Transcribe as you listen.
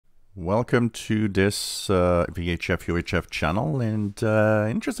Welcome to this VHF UHF channel, and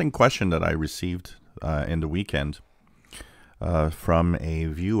interesting question that I received in the weekend from a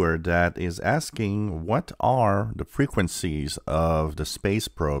viewer that is asking what are the frequencies of the space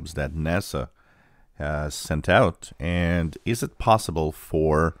probes that NASA has sent out, and is it possible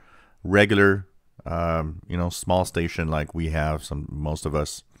for regular small station like we have, most of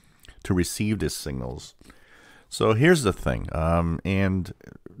us, to receive these signals? So here's the thing, and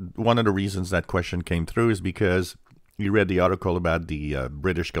one of the reasons that question came through is because you read the article about the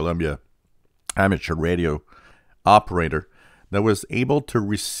British Columbia amateur radio operator that was able to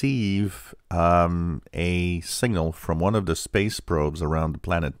receive a signal from one of the space probes around the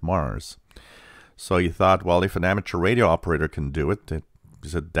planet Mars. So you thought, well, if an amateur radio operator can do it,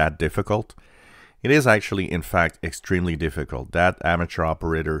 is it that difficult? It is actually, in fact, extremely difficult. That amateur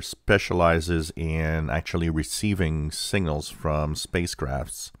operator specializes in actually receiving signals from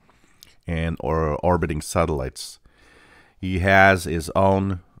spacecrafts and or orbiting satellites. He has his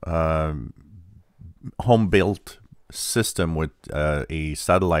own home-built system with a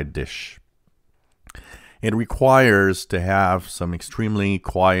satellite dish. It requires to have some extremely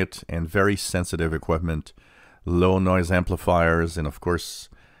quiet and very sensitive equipment, low noise amplifiers, and of course,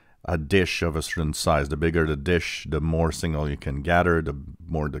 a dish of a certain size. The bigger the dish, the more signal you can gather, the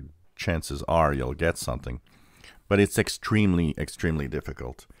more the chances are you'll get something. But it's extremely, extremely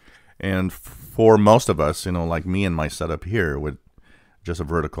difficult. And for most of us, like me and my setup here with just a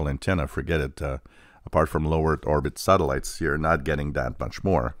vertical antenna, forget it. Apart from low Earth orbit satellites, you're not getting that much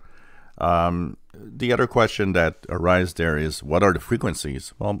more. The other question that arises there is, what are the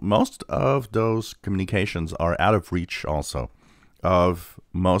frequencies? Well, most of those communications are out of reach also of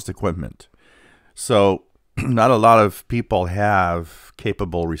most equipment. So not a lot of people have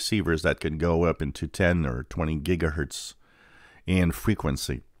capable receivers that can go up into 10 or 20 gigahertz in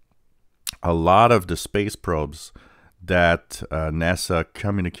frequency. A lot of the space probes that NASA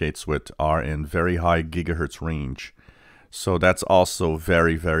communicates with are in very high gigahertz range. So that's also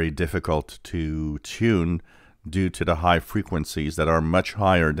very, very difficult to tune due to the high frequencies that are much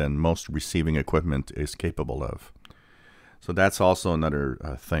higher than most receiving equipment is capable of. So that's also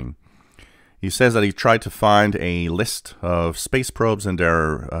another thing. He says that he tried to find a list of space probes and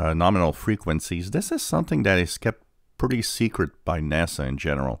their nominal frequencies. This is something that is kept pretty secret by NASA in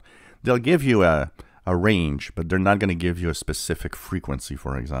general. They'll give you a range, but they're not going to give you a specific frequency,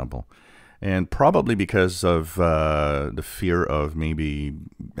 for example. And probably because of the fear of maybe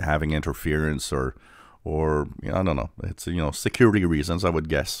having interference or I don't know. It's, security reasons, I would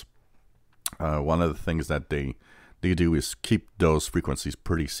guess. One of the things that they do is keep those frequencies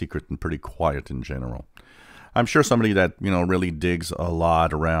pretty secret and pretty quiet in general. I'm sure somebody that really digs a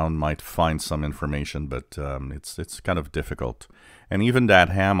lot around might find some information, but it's kind of difficult. And even that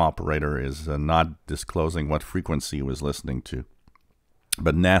ham operator is not disclosing what frequency he was listening to.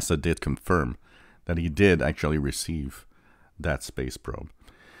 But NASA did confirm that he did actually receive that space probe.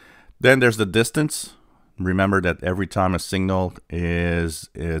 Then there's the distance. Remember that every time a signal is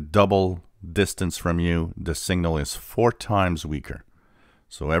a double distance from you, the signal is 4 times weaker.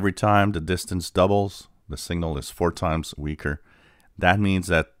 So every time the distance doubles, the signal is 4 times weaker. That means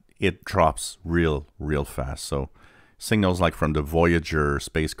that it drops real fast. So signals like from the Voyager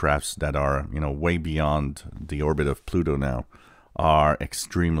spacecrafts that are way beyond the orbit of Pluto now are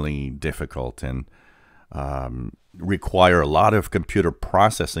extremely difficult and require a lot of computer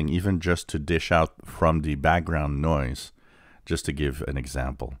processing, even just to dish out from the background noise, just to give an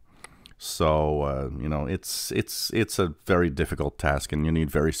example. So it's a very difficult task, and you need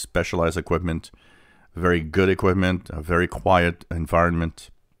very specialized equipment, very good equipment, a very quiet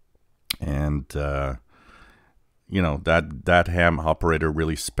environment, and that ham operator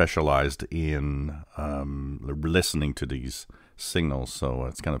really specialized in listening to these signals. So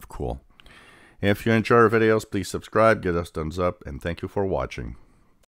it's kind of cool. If you enjoy our videos, please subscribe, give us a thumbs up, and thank you for watching.